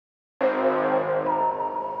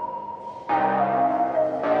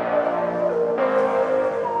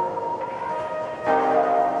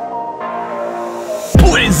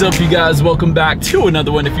What is up, you guys? Welcome back to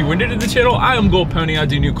another one. If you were new to the channel, I am Gold Pony. I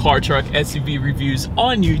do new car, truck, SUV reviews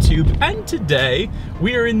on YouTube, and today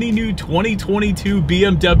we are in the new 2022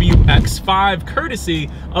 BMW X5 courtesy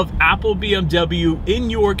of Apple BMW in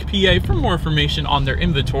York, PA. For more information on their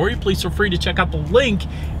inventory, please feel free to check out the link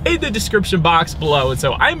in the description box below. And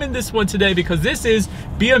so I'm in this one today because this is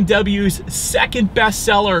BMW's second best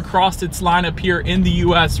seller across its lineup here in the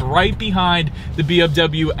US, right behind the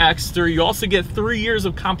BMW X3. You also get 3 years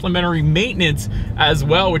of complimentary maintenance as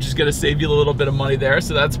well, which is going to save you a little bit of money there,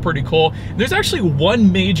 so that's pretty cool. There's actually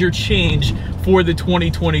one major change for the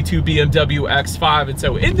 2022 BMW X5, and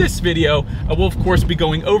so in this video I will of course be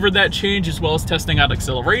going over that change, as well as testing out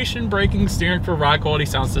acceleration, braking, steering for ride quality,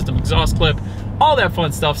 sound system, exhaust clip, all that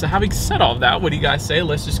fun stuff. So having said all of that, what do you guys say?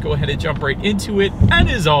 Let's just go ahead and jump right into it. And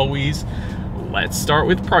as always, let's start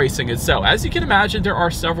with pricing. And so, as you can imagine, there are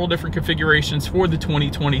several different configurations for the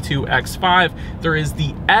 2022 X5. There is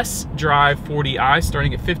the S-Drive 40i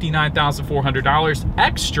starting at $59,400,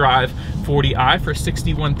 X-Drive 40i for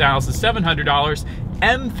 $61,700,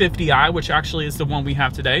 M50i, which actually is the one we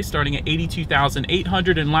have today, starting at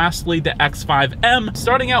 $82,800, and lastly the X5M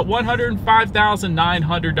starting at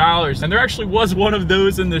 $105,900. And there actually was one of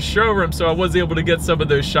those in the showroom, so I was able to get some of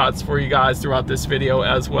those shots for you guys throughout this video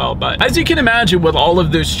as well. But as you can imagine, with all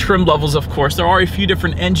of those trim levels, of course, there are a few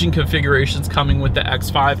different engine configurations coming with the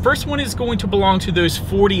X5. First one is going to belong to those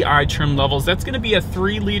 40i trim levels. That's going to be a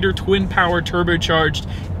 3-liter twin power turbocharged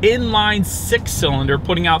inline 6-cylinder,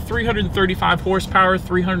 putting out 335 horsepower,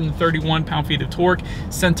 331 pound-feet of torque,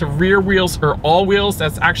 sent to rear wheels or all wheels.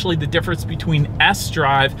 That's actually the difference between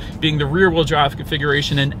S-Drive being the rear-wheel drive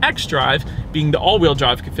configuration and X-Drive being the all-wheel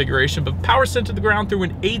drive configuration, but power sent to the ground through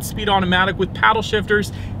an 8-speed automatic with paddle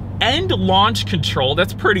shifters and launch control.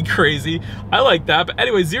 That's pretty crazy. I like that. But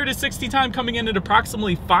anyway, 0 to 60 time coming in at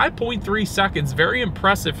approximately 5.3 seconds. Very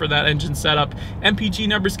impressive for that engine setup. MPG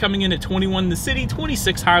numbers coming in at 21 in the city,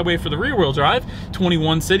 26 highway for the rear-wheel drive,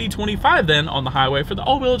 21 city, 25 then on the highway for the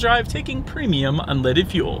all-wheel drive, taking premium unleaded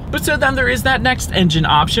fuel. But so then there is that next engine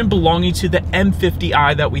option belonging to the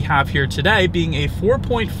M50i that we have here today, being a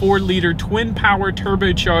 4.4-liter twin power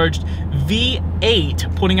turbocharged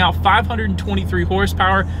V8, putting out 523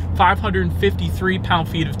 horsepower, 553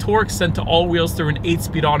 pound-feet of torque, sent to all wheels through an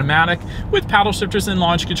 8-speed automatic with paddle shifters and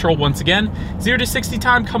launch control once again. 0 to 60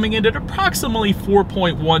 time coming in at approximately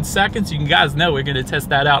 4.1 seconds. You guys know we're going to test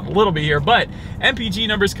that out a little bit here, but MPG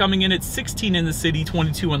numbers coming in at 16 in the city,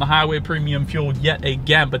 22 on the highway, premium fuel yet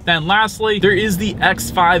again. But then lastly, there is the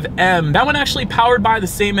X5M. That one actually powered by the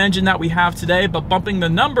same engine that we have today, but bumping the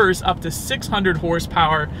numbers up to 600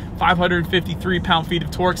 horsepower, 553 pound-feet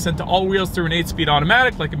of torque, sent to all wheels through an 8-speed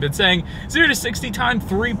automatic, like I've been saying. 0 to 60 time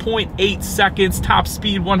 3.8 seconds, top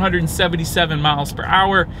speed 177 miles per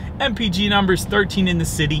hour, MPG numbers 13 in the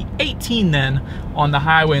city, 18 then on the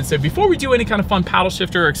highway. And so before we do any kind of fun paddle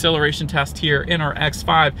shifter or acceleration test here in our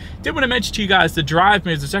X5, did want to mention to you guys the drive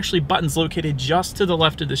modes. There's actually buttons located just to the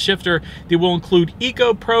left of the shifter. They will include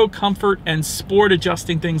Eco, Pro, Comfort, and Sport,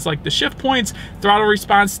 adjusting things like the shift points, throttle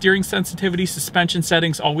response, steering sensitivity, suspension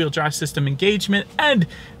settings, all-wheel drive system engagement, and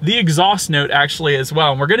the exhaust note actually as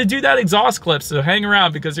well. And we're going to do that exhaust clip, so hang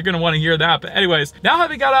around because you're going to want to hear that. But anyways, now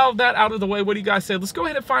having got all of that out of the way, what do you guys say? Let's go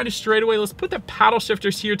ahead and find a straightaway. Let's put the paddle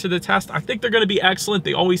shifters here to the test. I think they're going to be excellent.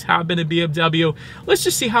 They always have been at BMW. Let's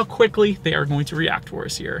just see how quickly they are going to react for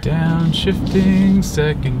us here. Downshifting,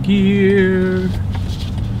 second gear,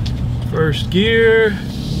 first gear.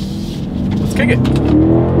 Let's kick it.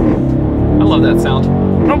 I love that sound.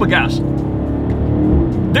 Oh my gosh.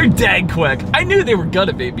 They're dang quick. I knew they were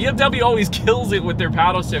gonna be. BMW always kills it with their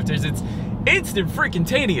paddle shifters. It's instant freaking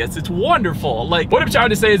taneous. It's wonderful. Like, what I'm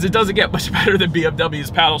trying to say is it doesn't get much better than BMW's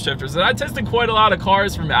paddle shifters. And I tested quite a lot of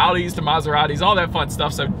cars, from Audis to Maseratis, all that fun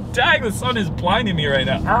stuff. So dang, the sun is blinding me right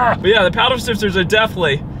now. But yeah, the paddle shifters are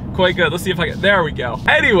definitely quite good. Let's see if I can, there we go.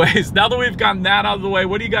 Anyways, now that we've gotten that out of the way,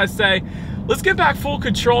 what do you guys say? Let's get back full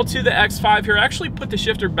control to the X5 here. Actually put the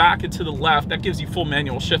shifter back into the left. That gives you full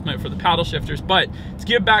manual shiftment for the paddle shifters. But to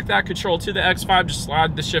give back that control to the X5, just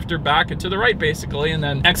slide the shifter back into the right basically. And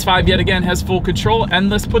then X5 yet again has full control. And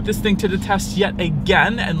let's put this thing to the test yet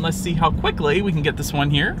again. And let's see how quickly we can get this one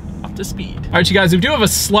here up to speed. All right, you guys, we do have a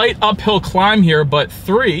slight uphill climb here, but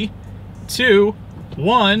 3, 2,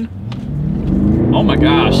 1. Oh my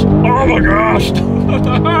gosh. Oh my gosh.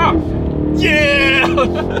 Yeah!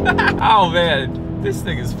 Oh man, this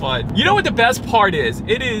thing is fun. You know what the best part is?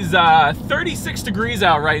 It is 36 degrees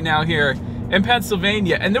out right now here in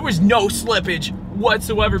Pennsylvania, and there was no slippage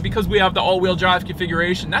whatsoever because we have the all-wheel drive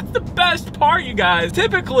configuration. That's the best part, you guys.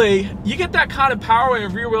 Typically, you get that kind of power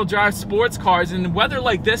in rear-wheel drive sports cars, and weather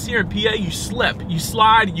like this here in PA, you slip, you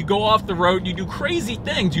slide, you go off the road, you do crazy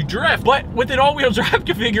things, you drift. But with an all-wheel drive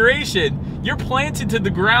configuration, you're planted to the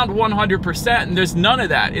ground 100%, and there's none of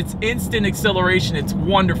that. It's instant acceleration. It's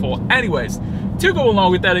wonderful. Anyways, to go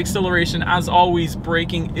along with that acceleration, as always,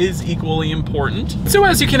 braking is equally important. So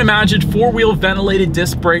as you can imagine, four-wheel ventilated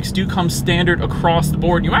disc brakes do come standard across the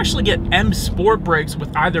board. You actually get M Sport brakes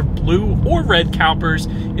with either blue or red calipers.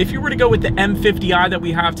 If you were to go with the M50i that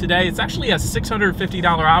we have today, it's actually a $650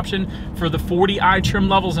 option for the 40i trim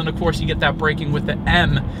levels, and of course you get that braking with the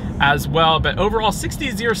M as well. But overall,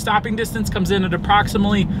 60-0 stopping distance comes in at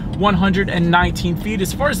approximately 119 feet.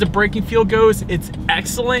 As far as the braking feel goes, it's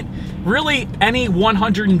excellent. Really, any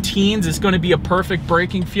 110s is going to be a perfect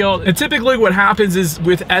braking feel. And typically what happens is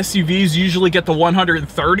with SUVs, you usually get the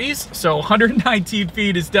 130s. So 119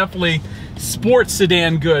 feet is definitely sports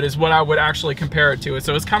sedan good, is what I would actually compare it to.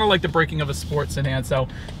 So it's kind of like the braking of a sports sedan. So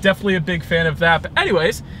definitely a big fan of that. But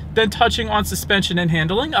anyways, then touching on suspension and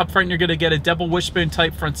handling, up front you're going to get a double wishbone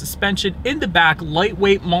type front suspension. In the back,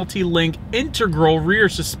 lightweight multi-link integral rear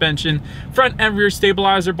suspension, front and rear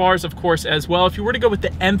stabilizer bars of course as well. If you were to go with the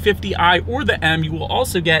M50i or the M, you will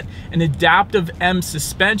also get an adaptive M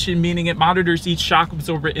suspension, meaning it monitors each shock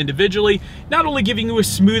absorber individually, not only giving you a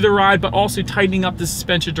smoother ride but also tightening up the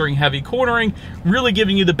suspension during heavy cornering, really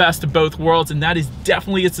giving you the best of both worlds. And that is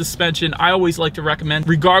definitely a suspension I always like to recommend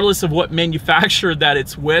regardless of what manufacturer that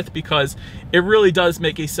it's with, because it really does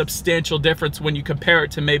make a substantial difference when you compare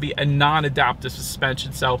it to maybe a non-adaptive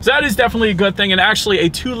suspension. So that is definitely a good thing. And actually a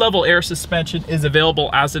 2-level air suspension is available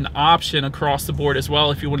as an option across the board as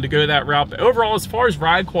well if you wanted to go that route. But overall, as far as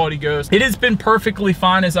ride quality goes, it has been perfectly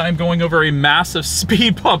fine as I'm going over a massive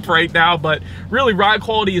speed bump right now. But really, ride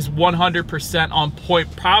quality is 100% on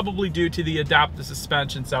point, probably due to the adaptive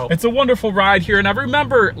suspension. So it's a wonderful ride here. And I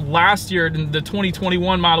remember last year in the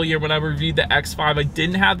 2021 model year when I reviewed the X5, I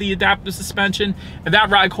didn't have the adaptive suspension, and that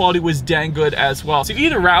ride quality was dang good as well. So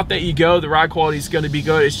either route that you go, the ride quality is going to be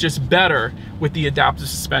good. It's just better with the adaptive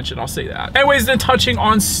suspension, I'll say that. Anyways, then touching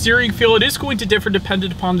on steering feel, it is going to differ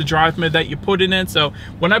dependent upon the drive mode that you put it in. So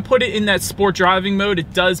when I put it in that sport driving mode,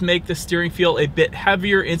 it does make the steering feel a bit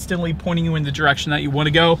heavier, instantly pointing you in the direction that you want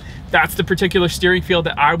to go. That's the particular steering feel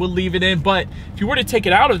that I would leave it in. But if you were to take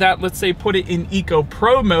it out of that, let's say put it in Eco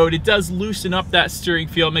Pro mode, it does loosen up that steering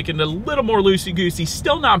feel, making it a little more loosey-goosey.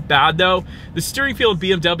 Still not bad though. The steering feel of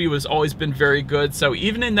BMW has always been very good. So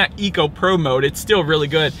even in that Eco Pro mode, it's still really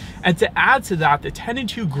good. And to add to that, the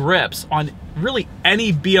 10-2 grips on really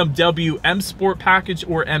any BMW M Sport package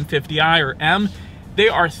or M50i or M, they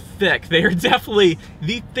are thick. They are definitely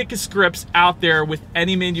the thickest grips out there with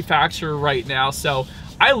any manufacturer right now. So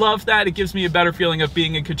I love that. It gives me a better feeling of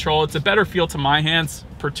being in control. It's a better feel to my hands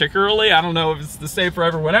particularly. I don't know if it's the same for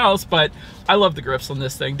everyone else, but I love the grips on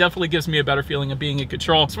this thing. Definitely gives me a better feeling of being in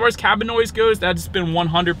control. As far as cabin noise goes, that's been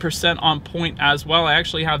 100% on point as well. I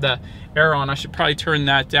actually have the air on. I should probably turn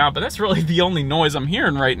that down, but that's really the only noise I'm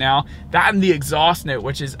hearing right now. That and the exhaust note,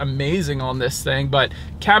 which is amazing on this thing. But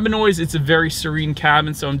cabin noise, it's a very serene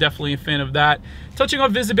cabin, so I'm definitely a fan of that. Touching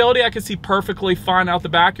on visibility, I can see perfectly fine out the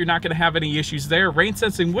back. You're not going to have any issues there. Rain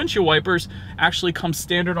sensing windshield wipers actually come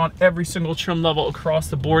standard on every single trim level across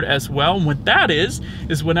the board as well. And what that is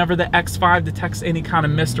whenever the X5 detects any kind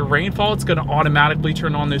of mist or rainfall, it's going to automatically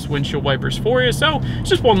turn on those windshield wipers for you. So it's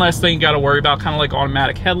just one less thing you got to worry about, kind of like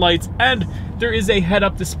automatic headlights. And there is a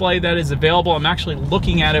head-up display that is available. I'm actually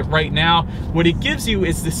looking at it right now. What it gives you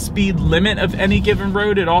is the speed limit of any given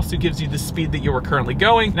road. It also gives you the speed that you are currently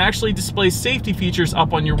going, and actually displays safety features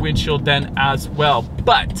up on your windshield then as well.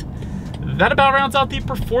 But that about rounds out the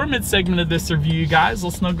performance segment of this review, you guys.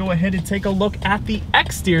 Let's now go ahead and take a look at the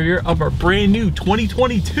exterior of our brand new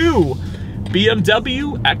 2022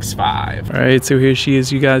 BMW X5. All right, so here she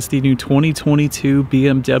is, you guys, the new 2022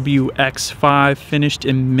 BMW X5, finished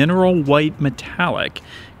in mineral white metallic.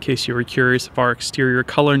 In case you were curious of our exterior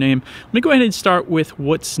color name, let me go ahead and start with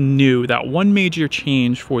what's new. That one major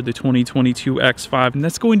change for the 2022 X5, and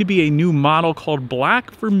that's going to be a new model called Black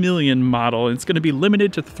Vermilion model. It's going to be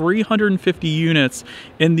limited to 350 units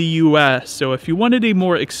in the US. So if you wanted a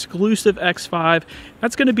more exclusive X5,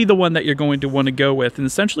 that's going to be the one that you're going to want to go with. And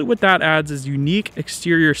essentially what that adds is unique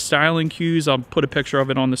exterior styling cues. I'll put a picture of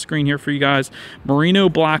it on the screen here for you guys. Merino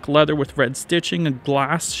black leather with red stitching, a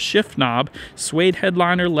glass shift knob, suede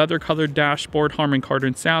headliner leather colored dashboard, Harman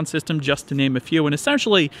Kardon sound system, just to name a few. And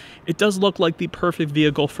essentially, it does look like the perfect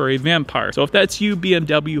vehicle for a vampire. So if that's you,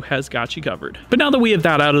 BMW has got you covered. But now that we have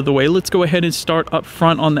that out of the way, let's go ahead and start up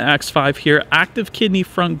front on the X5 here. Active kidney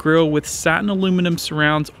front grille with satin aluminum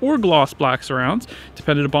surrounds or gloss black surrounds,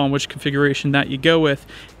 depending upon which configuration that you go with.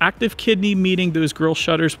 Active kidney, meaning those grille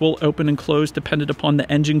shutters will open and close dependent upon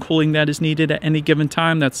the engine cooling that is needed at any given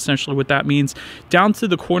time. That's essentially what that means. Down to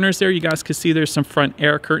the corners there, you guys can see there's some front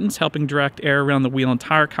air curtains helping direct air around the wheel and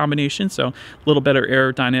tire combination, so a little better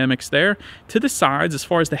aerodynamics there. To the sides, as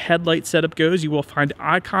far as the headlight setup goes, you will find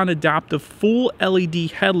icon adaptive full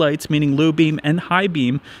LED headlights, meaning low beam and high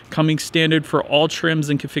beam, coming standard for all trims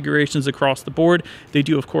and configurations across the board. They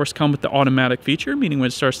do, of course, come with the automatic feature, meaning when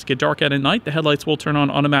it starts to get dark out at night, the headlights will turn on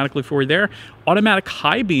automatically for you there. Automatic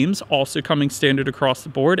high beams also coming standard across the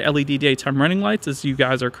board. LED daytime running lights, as you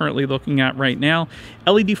guys are currently looking at right now.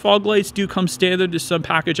 LED fog lights do come standard. There's some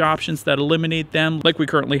package options that eliminate them, like we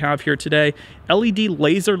currently have here today. LED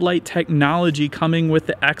laser light technology coming with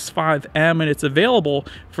the X5M, and it's available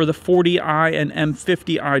for the 40i and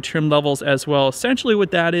M50i trim levels as well. Essentially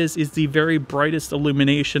what that is the very brightest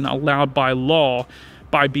illumination allowed by law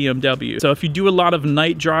by BMW. So if you do a lot of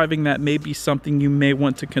night driving, that may be something you may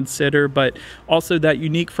want to consider. But also that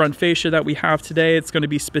unique front fascia that we have today, it's going to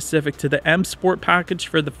be specific to the M Sport package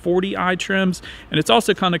for the 40i trims, and it's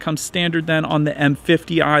also kind of comes standard then on the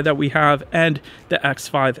M50i that we have and the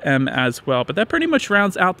X5M as well. But that pretty much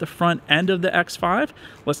rounds out the front end of the X5.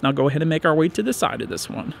 Let's now go ahead and make our way to the side of this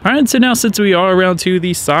one. All right, so now since we are around to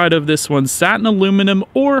the side of this one, satin aluminum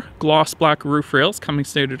or gloss black roof rails coming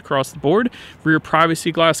standard across the board. Rear privacy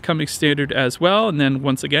glass coming standard as well, and then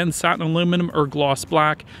once again satin aluminum or gloss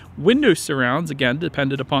black. Window surrounds, again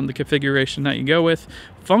dependent upon the configuration that you go with.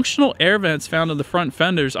 Functional air vents found on the front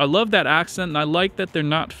fenders. I love that accent, and I like that they're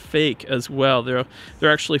not fake as well. They're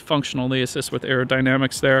actually functional. They assist with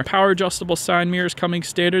aerodynamics there. Power adjustable side mirrors coming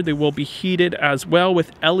standard. They will be heated as well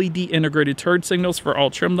with LED integrated turn signals for all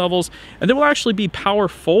trim levels, and they will actually be power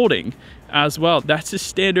folding as well. That's a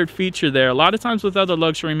standard feature there. A lot of times with other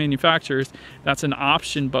luxury manufacturers, that's an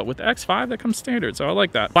option, but with X5, that comes standard, so I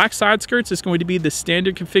like that. Black side skirts is going to be the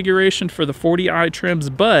standard configuration for the 40i trims,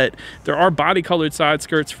 but there are body colored side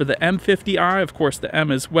skirts for the M50i, of course the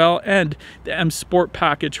M as well, and the M Sport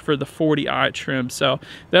package for the 40i trim. So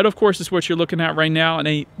that, of course, is what you're looking at right now, and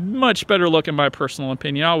a much better look in my personal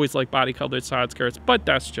opinion. I always like body colored side skirts, but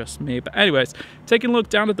that's just me. But anyways, taking a look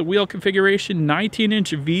down at the wheel configuration,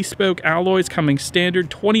 19-inch V-spoke alloys coming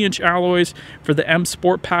standard, 20-inch alloys for the M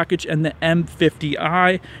Sport package and the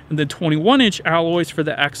M50i, and then 21-inch alloys for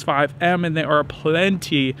the X5M, and there are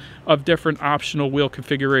plenty of different optional wheel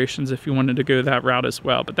configurations if you wanted to go that route as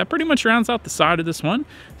well. But that pretty much rounds out the side of this one.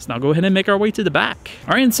 Let's now go ahead and make our way to the back.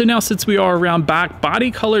 All right, and so now since we are around back,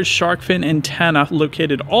 body colored shark fin antenna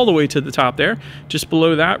located all the way to the top there. Just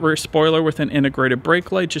below that, rear spoiler with an integrated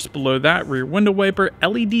brake light. Just below that, rear window wiper.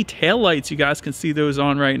 LED tail lights, you guys can see those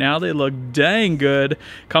on right now. They look dang good,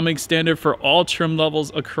 coming standard for all trim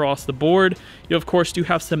levels across the board. You of course do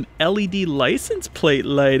have some LED license plate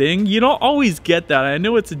lighting. You don't always get that. I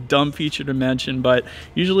know it's a dumb feature to mention, but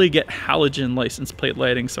usually you get halogen license plate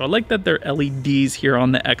lighting, so I like that they're LEDs here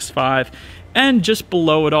on the X5. And just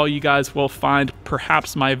below it all, you guys will find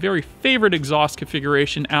perhaps my very favorite exhaust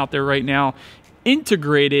configuration out there right now,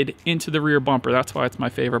 integrated into the rear bumper. That's why it's my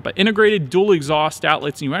favorite. But integrated dual exhaust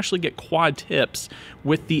outlets, and you actually get quad tips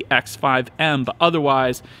with the X5M, but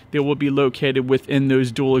otherwise they will be located within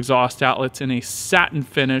those dual exhaust outlets in a satin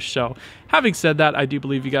finish. So having said that, I do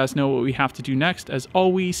believe you guys know what we have to do next. As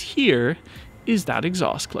always, here is that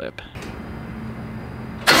exhaust clip.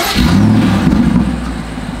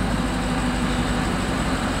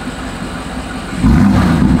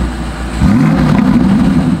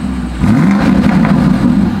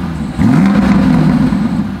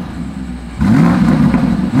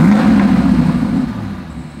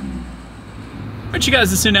 You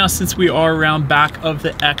guys, so now since we are around back of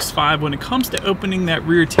the X5, when it comes to opening that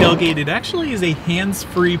rear tailgate, it actually is a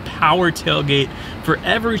hands-free power tailgate for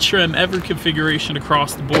every trim, every configuration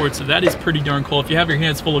across the board. So that is pretty darn cool. If you have your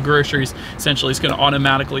hands full of groceries, essentially it's going to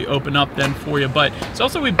automatically open up then for you. But it's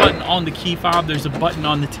also a button on the key fob, there's a button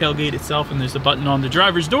on the tailgate itself, and there's a button on the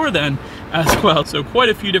driver's door then as well. So quite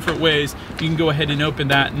a few different ways you can go ahead and open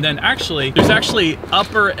that. And then there's actually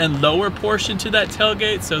upper and lower portion to that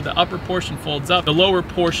tailgate. So the upper portion folds up, the lower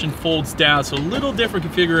portion folds down. So a little different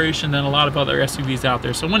configuration than a lot of other SUVs out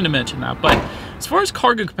there. So I wanted to mention that. But As far as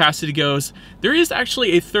cargo capacity goes, there is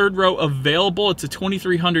actually a third row available. It's a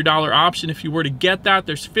 $2,300 option. If you were to get that,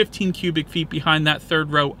 there's 15 cubic feet behind that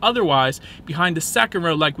third row. Otherwise, behind the second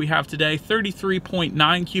row like we have today,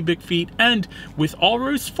 33.9 cubic feet. And with all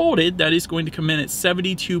rows folded, that is going to come in at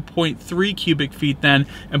 72.3 cubic feet then.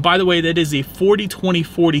 And by the way, that is a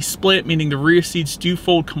 40-20-40 split, meaning the rear seats do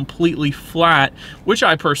fold completely flat, which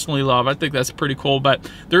I personally love. I think that's pretty cool. But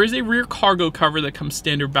there is a rear cargo cover that comes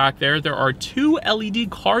standard back there. There are 2 LED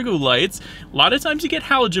cargo lights. A lot of times you get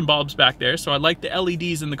halogen bulbs back there, so I like the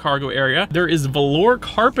LEDs in the cargo area. There is velour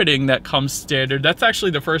carpeting that comes standard. That's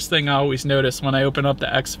actually the first thing I always notice when I open up the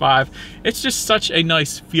X5. It's just such a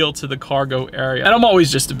nice feel to the cargo area, and I'm always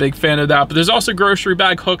just a big fan of that. But there's also grocery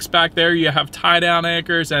bag hooks back there. You have tie-down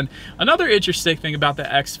anchors, and another interesting thing about the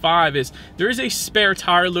X5 is there is a spare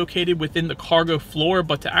tire located within the cargo floor,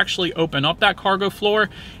 but to actually open up that cargo floor,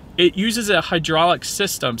 it uses a hydraulic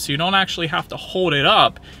system, so you don't actually have to hold it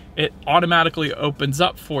up. It automatically opens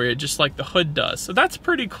up for you, just like the hood does. So that's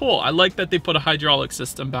pretty cool. I like that they put a hydraulic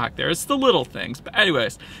system back there. It's the little things. But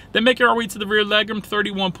anyways, then making our way to the rear legroom,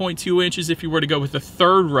 31.2 inches if you were to go with the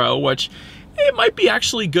third row, which it might be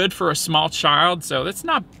actually good for a small child, so that's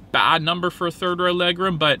not bad number for a third row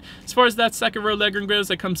legroom. But as far as that second row legroom goes,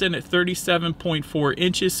 that comes in at 37.4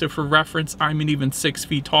 inches. So for reference, I'm an even 6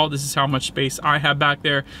 feet tall. This is how much space I have back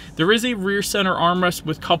there. There is a rear center armrest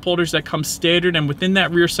with cup holders that comes standard, and within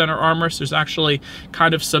that rear center armrest, there's actually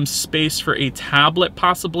kind of some space for a tablet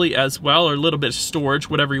possibly as well, or a little bit of storage,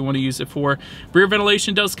 whatever you want to use it for. Rear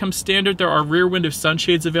ventilation does come standard. There are rear window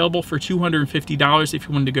sunshades available for $250 if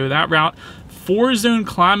you wanted to go that route. 4-zone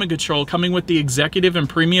climate control coming with the executive and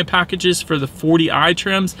premium packages for the 40i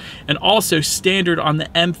trims, and also standard on the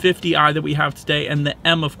M50i that we have today, and the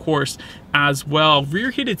M, of course, as well. Rear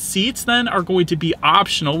heated seats then are going to be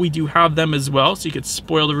optional. We do have them as well, so you could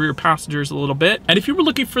spoil the rear passengers a little bit. And if you were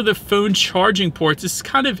looking for the phone charging ports, this is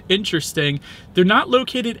kind of interesting. They're not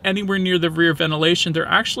located anywhere near the rear ventilation. They're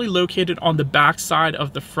actually located on the back side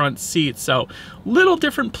of the front seat. So little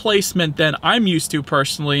different placement than I'm used to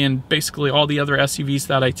personally, and basically all the other SUVs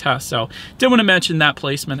that I test. So did want to mention that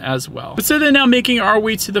placement as well. But so then now making our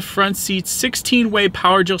way to the front seats, 16-way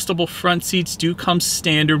power adjustable front seats do come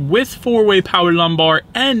standard with 4-way power lumbar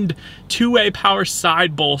and 2-way power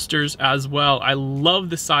side bolsters as well. I love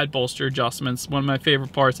the side bolster adjustments. One of my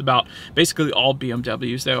favorite parts about basically all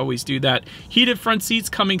BMWs, they always do that. Heated front seats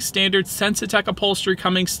coming standard, Sensitech upholstery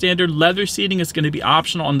coming standard, leather seating is going to be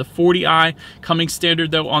optional on the 40i, coming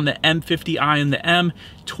standard though on the M50i and the M.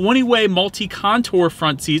 20-way multi-contour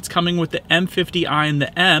front seats coming with the M50i and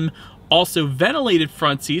the M. Also ventilated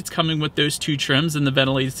front seats coming with those 2 trims, and the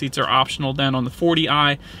ventilated seats are optional then on the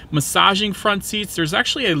 40i. Massaging front seats, there's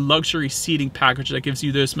actually a luxury seating package that gives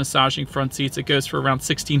you those massaging front seats. It goes for around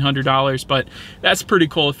 $1,600, but that's pretty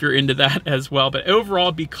cool if you're into that as well. But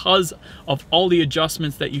overall, because of all the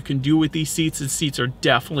adjustments that you can do with these seats, the seats are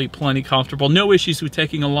definitely plenty comfortable. No issues with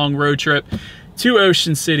taking a long road trip to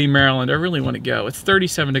Ocean City, Maryland. I really want to go. It's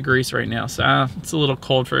 37 degrees right now, so it's a little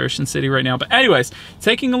cold for Ocean City right now. But anyways,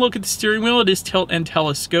 taking a look at the steering wheel, it is tilt and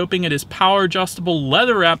telescoping. It is power adjustable,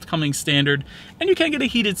 leather wrapped coming standard, and you can get a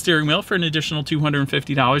heated steering wheel for an additional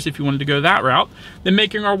 $250 if you wanted to go that route. Then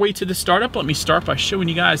making our way to the startup, let me start by showing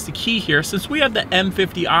you guys the key here. Since we have the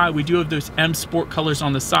M50i, we do have those M Sport colors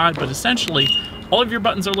on the side, but essentially all of your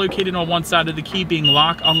buttons are located on one side of the key, being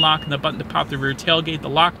lock, unlock, and the button to pop the rear tailgate. The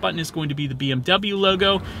lock button is going to be the BMW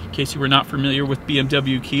logo, in case you were not familiar with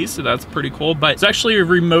BMW keys, so that's pretty cool. But it's actually a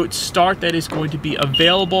remote start that is going to be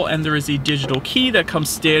available, and there is a digital key that comes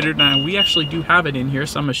standard, and we actually do have it in here,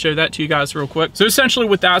 so I'm going to show that to you guys real quick. So essentially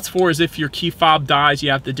what that's for is if your key fob dies,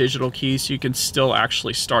 you have the digital key, so you can still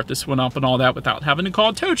actually start this one up and all that without having to call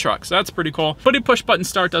a tow truck, so that's pretty cool. But a push button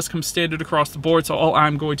start does come standard across the board, so all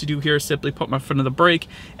I'm going to do here is simply put my foot on the brake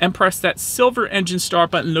and press that silver engine start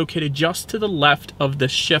button located just to the left of the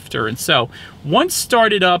shifter. And so once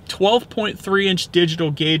started up, 12.3-inch digital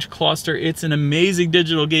gauge cluster. It's an amazing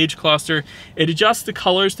digital gauge cluster. It adjusts the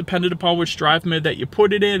colors depending upon which drive mode that you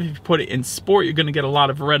put it in. If you put it in sport, you're going to get a lot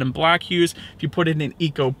of red and black hues. If you put it in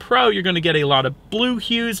Eco Pro, you're going to get a lot of blue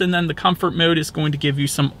hues, and then the comfort mode is going to give you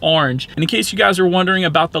some orange. And in case you guys are wondering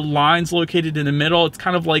about the lines located in the middle, it's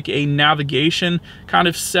kind of like a navigation kind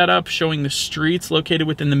of setup showing the streets located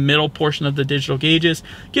within the middle portion of the digital gauges.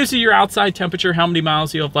 Gives you your outside temperature, how many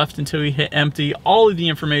miles you have left until you hit empty, all of the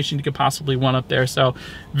information you could possibly want up there. So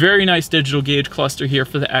very nice digital gauge cluster here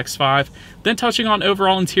for the X5. Then touching on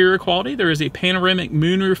overall interior quality, there is a panoramic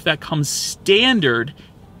moonroof that comes standard.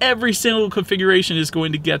 Every single configuration is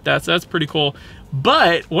going to get that, so that's pretty cool.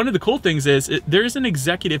 But one of the cool things is there's an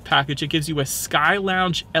executive package that gives you a Sky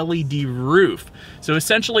Lounge LED roof. So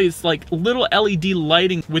essentially it's like little LED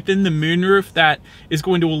lighting within the moonroof that is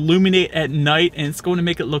going to illuminate at night, and it's going to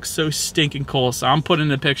make it look so stinking cool. So I'm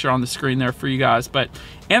putting a picture on the screen there for you guys. But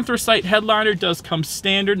anthracite headliner does come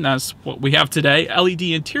standard, and that's what we have today. LED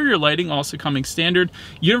interior lighting also coming standard.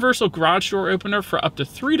 Universal garage door opener for up to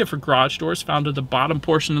 3 different garage doors found at the bottom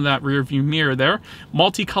portion of that rear view mirror there.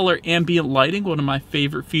 Multicolor ambient lighting, one of my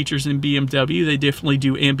favorite features in BMW. They definitely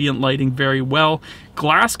do ambient lighting very well.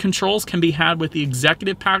 Glass controls can be had with the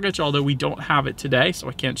executive package, although we don't have it today, so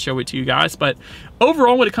I can't show it to you guys. But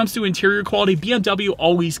overall, when it comes to interior quality, BMW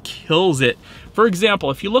always kills it. For example,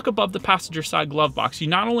 if you look above the passenger side glove box, you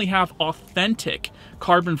not only have authentic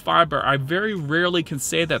carbon fiber. I very rarely can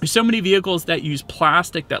say that. There's so many vehicles that use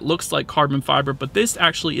plastic that looks like carbon fiber, but this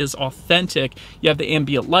actually is authentic. You have the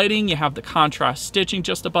ambient lighting, you have the contrast stitching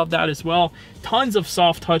just above that as well. Tons of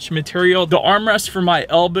soft touch material. The armrests for my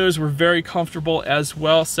elbows were very comfortable as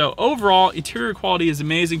well. So overall, interior quality is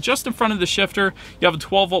amazing. Just in front of the shifter, you have a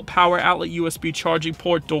 12-volt power outlet, USB charging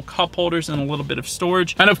port, dual cup holders, and a little bit of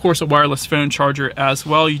storage. And of course, a wireless phone charger as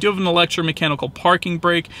well. You do have an electromechanical parking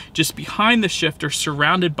brake just behind the shifter,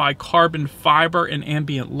 surrounded by carbon fiber and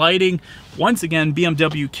ambient lighting. Once again,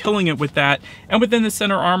 BMW killing it with that. And within the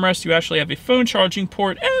center armrest, you actually have a phone charging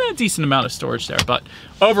port and a decent amount of storage there. But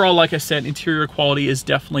overall, like I said, interior quality is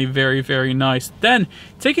definitely very, very nice. Then,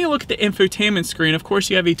 taking a look at the infotainment screen, of course,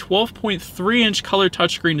 you have a 12.3-inch color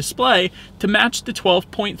touchscreen display to match the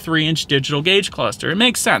 12.3-inch digital gauge cluster. It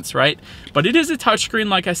makes sense, right? But it is a touchscreen,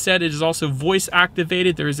 like I said. It is also voice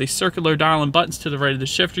activated. There is a circular dial and buttons to the right of the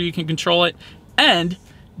shifter. You can control it. And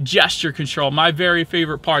gesture control, my very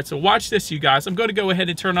favorite part. So watch this, you guys. I'm going to go ahead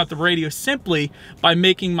and turn out the radio simply by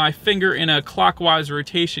making my finger in a clockwise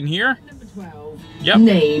rotation here. Number 12. Yep.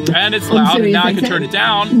 Name. And it's loud, and now I can turn it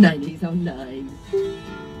down. 90s on 9.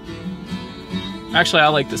 Actually, I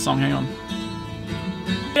like this song. Hang on.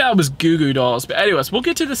 Yeah, it was Goo Goo Dolls. But anyways, we'll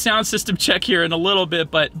get to the sound system check here in a little bit,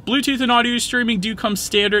 but Bluetooth and audio streaming do come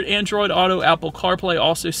standard. Android Auto, Apple CarPlay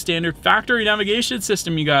also standard. Factory navigation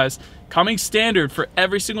system, you guys, coming standard for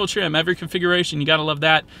every single trim, every configuration. You gotta love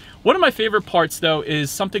that. One of my favorite parts, though, is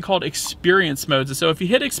something called experience modes. So if you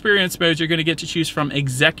hit experience modes, you're gonna get to choose from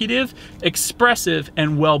executive, expressive,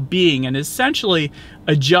 and well-being, and essentially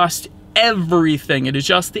adjust everything. It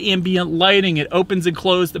adjusts the ambient lighting. It opens and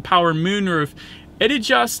closes the power moonroof. It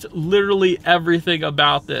adjusts literally everything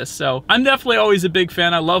about this. So I'm definitely always a big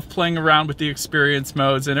fan. I love playing around with the experience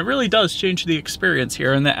modes, and it really does change the experience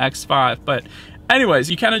here in the X5. But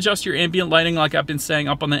anyways, you can adjust your ambient lighting, like I've been saying,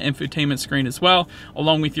 up on the infotainment screen as well,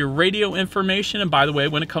 along with your radio information. And by the way,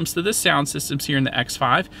 when it comes to the sound systems here in the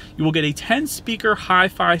X5, you will get a 10-speaker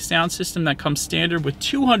hi-fi sound system that comes standard with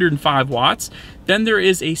 205 watts. Then there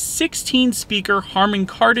is a 16-speaker Harman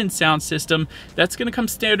Kardon sound system that's going to come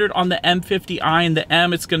standard on the M50i and the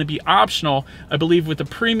M. It's going to be optional, I believe, with the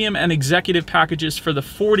premium and executive packages for the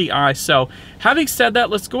 40i. So having said that,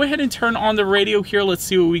 let's go ahead and turn on the radio here. Let's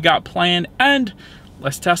see what we got planned, and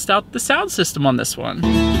let's test out the sound system on this one.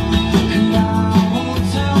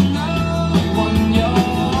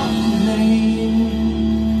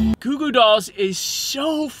 Goo Goo Dolls is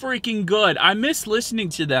so freaking good. I miss listening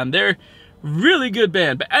to them. They're really good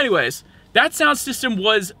band. But anyways, that sound system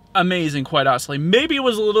was amazing, quite honestly. Maybe it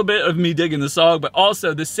was a little bit of me digging the song, but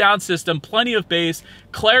also the sound system, plenty of bass.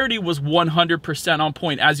 Clarity was 100% on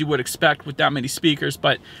point, as you would expect with that many speakers,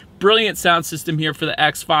 but brilliant sound system here for the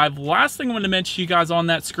X5. Last thing I want to mention to you guys on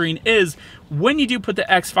that screen is when you do put the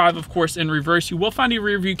X5, of course, in reverse, you will find a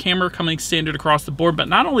rear view camera coming standard across the board. But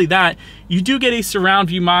not only that, you do get a surround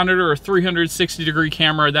view monitor or 360-degree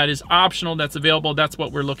camera that is optional, that's available. That's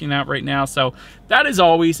what we're looking at right now. So that, as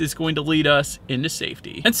always, is going to lead us into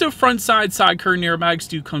safety. And so front side curtain airbags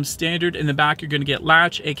do come standard. In the back, you're going to get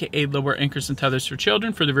latch, aka lower anchors and tethers for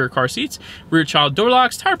children for the rear car seats, rear child door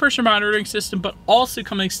locks, tire pressure monitoring system, but also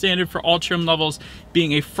coming standard for all trim levels,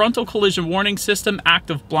 being a frontal collision warning system,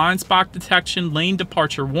 active blind spot detection, lane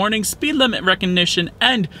departure warning, speed limit recognition,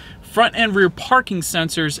 and front and rear parking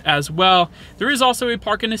sensors as well. There is also a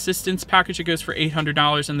parking assistance package that goes for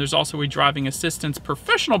 $800, and there's also a driving assistance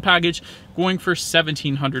professional package going for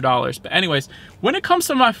 $1,700. But anyways, when it comes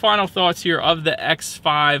to my final thoughts here of the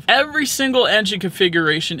X5, every single engine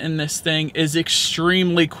configuration in this thing is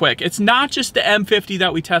extremely quick. It's not just the M50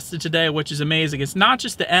 that we tested today, which is amazing. It's not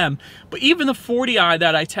just the M, but even the 40i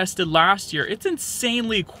that I tested last year, it's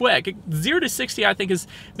insanely quick. 0 to 60, I think, is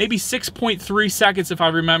maybe 6.3 seconds if I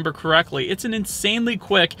remember correctly, it's an insanely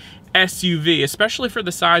quick SUV, especially for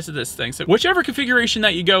the size of this thing. So whichever configuration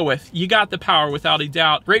that you go with, you got the power without a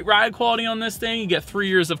doubt. Great ride quality on this thing. You get 3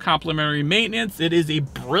 years of complimentary maintenance. It is a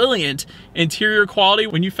brilliant interior quality.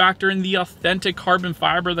 When you factor in the authentic carbon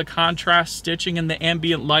fiber, the contrast stitching, and the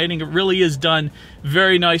ambient lighting, it really is done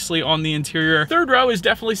very nicely on the interior. Third row is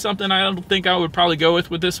definitely something I don't think I would probably go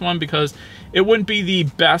with this one, because it wouldn't be the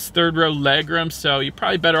best third row legroom, so you're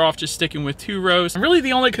probably better off just sticking with 2 rows. And really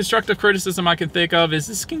the only constructive criticism I can think of is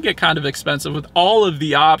this can get kind of expensive with all of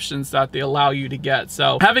the options that they allow you to get.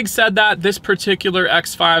 So having said that, this particular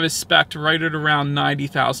X5 is spec'd right at around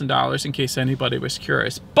 $90,000 in case anybody was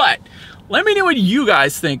curious. But let me know what you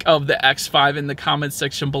guys think of the X5 in the comments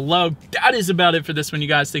section below. That is about it for this one, you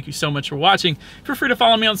guys. Thank you so much for watching. Feel free to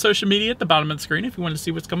follow me on social media at the bottom of the screen if you want to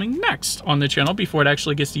see what's coming next on the channel before it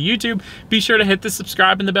actually gets to YouTube. Be sure to hit the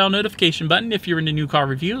subscribe and the bell notification button if you're into new car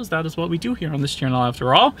reviews. That is what we do here on this channel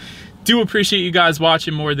after all. Do appreciate you guys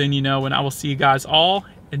watching more than you know, and I will see you guys all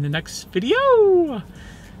in the next video.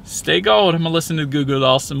 Stay gold. I'm gonna listen to Goo Goo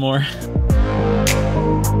Dolls some more.